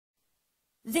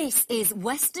This is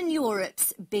Western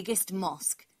Europe's biggest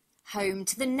mosque, home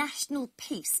to the National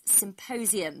Peace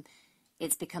Symposium.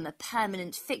 It's become a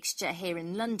permanent fixture here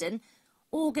in London,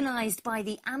 organised by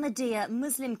the Ahmadiyya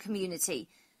Muslim community,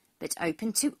 but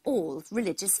open to all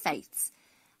religious faiths.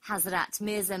 Hazrat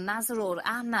Mirza Mazroor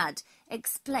Ahmad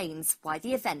explains why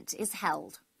the event is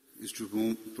held. Is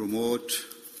to promote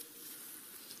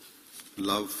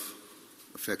love,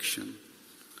 affection,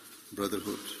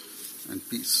 brotherhood and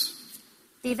peace.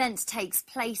 The event takes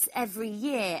place every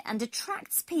year and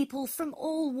attracts people from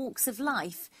all walks of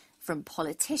life, from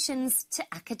politicians to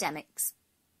academics.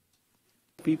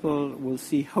 People will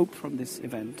see hope from this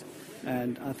event,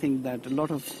 and I think that a lot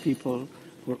of people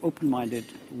who are open-minded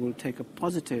will take a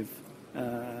positive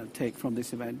take from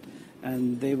this event,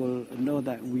 and they will know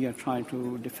that we are trying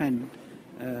to defend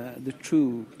the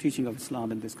true teaching of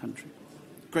Islam in this country.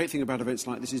 The great thing about events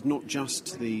like this is not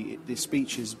just the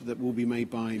speeches that will be made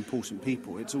by important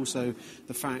people. It's also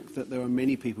the fact that there are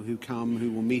many people who come,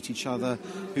 who will meet each other,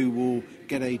 who will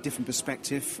get a different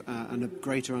perspective and a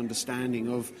greater understanding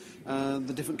of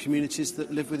the different communities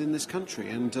that live within this country,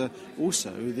 and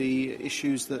also the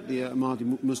issues that the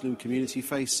Ahmadiyya Muslim community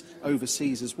face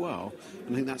overseas as well.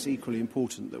 And I think that's equally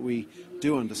important, that we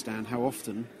do understand how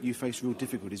often you face real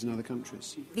difficulties in other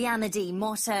countries. The Ahmadi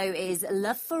motto is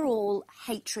love for all,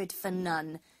 hatred for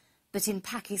none. But in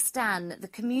Pakistan, the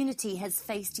community has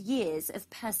faced years of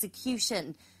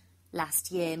persecution.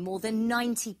 Last year, more than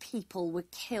 90 people were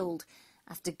killed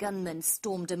after gunmen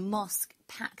stormed a mosque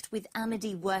packed with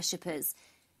Ahmadi worshippers.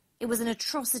 It was an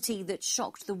atrocity that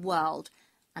shocked the world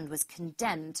and was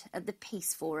condemned at the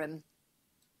Peace Forum.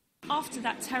 After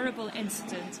that terrible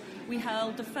incident, we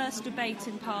held the first debate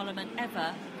in Parliament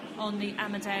ever on the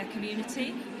Ahmadiyya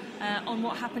community, on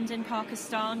what happened in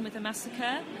Pakistan with the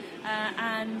massacre,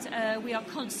 and we are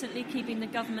constantly keeping the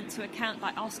government to account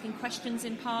by asking questions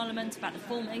in Parliament about the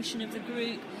formation of the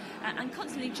group, and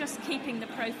constantly just keeping the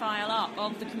profile up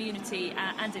of the community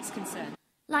and its concern.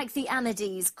 Like the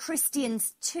Ahmadis,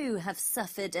 Christians too have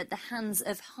suffered at the hands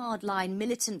of hardline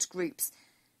militant groups.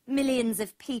 Millions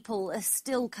of people are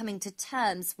still coming to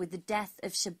terms with the death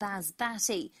of Shahbaz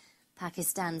Bhatti,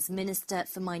 Pakistan's Minister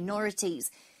for Minorities.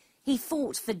 He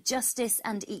fought for justice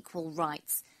and equal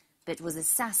rights, but was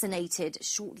assassinated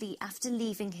shortly after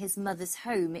leaving his mother's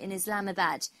home in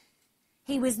Islamabad.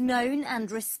 He was known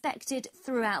and respected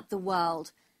throughout the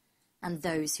world, and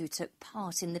those who took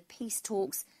part in the peace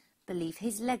talks believe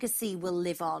his legacy will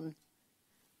live on.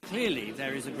 Clearly,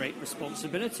 there is a great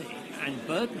responsibility and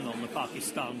burden on the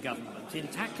Pakistan government in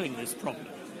tackling this problem.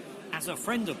 As a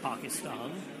friend of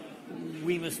Pakistan,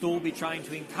 we must all be trying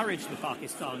to encourage the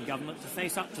Pakistan government to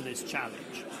face up to this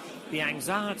challenge. The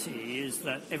anxiety is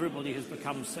that everybody has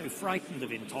become so frightened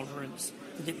of intolerance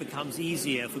that it becomes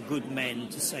easier for good men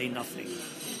to say nothing.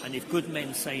 And if good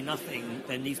men say nothing,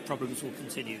 then these problems will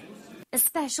continue. A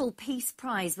special peace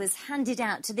prize was handed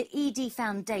out to the ED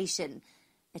Foundation,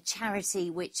 a charity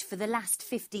which for the last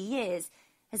 50 years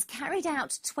has carried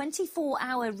out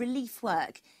 24-hour relief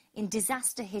work in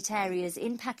disaster-hit areas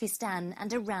in Pakistan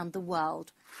and around the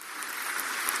world.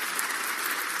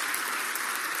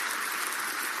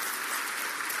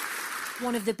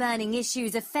 One of the burning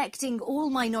issues affecting all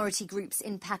minority groups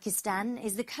in Pakistan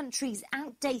is the country's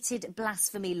outdated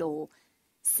blasphemy law,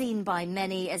 seen by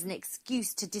many as an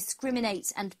excuse to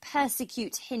discriminate and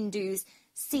persecute Hindus,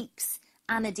 Sikhs,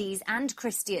 Ahmadis and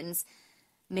Christians.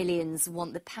 Millions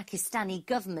want the Pakistani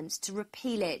government to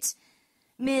repeal it.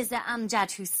 Mirza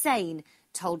Amjad Hussain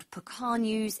told Pakaar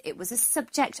News it was a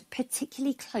subject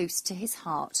particularly close to his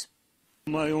heart.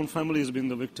 My own family has been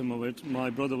the victim of it. My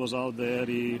brother was out there.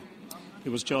 He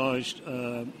was charged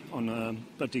on a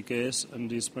petty case,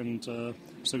 and he spent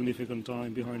significant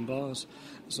time behind bars.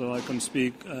 So I can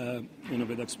speak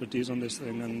with expertise on this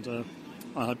thing, and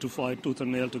I had to fight tooth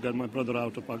and nail to get my brother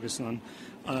out of Pakistan.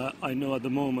 I know at the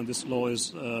moment this law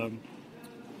is,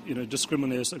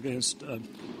 discriminates against a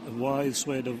wide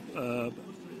swathe of,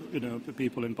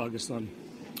 people in Pakistan.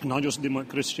 Not just the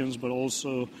Christians, but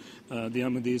also the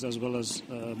Ahmadis as well as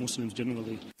Muslims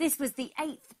generally. This was the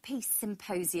 8th Peace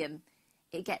Symposium.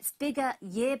 It gets bigger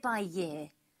year by year.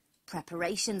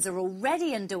 Preparations are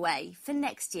already underway for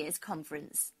next year's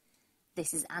conference.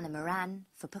 This is Anna Moran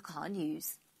for Pakaar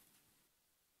News.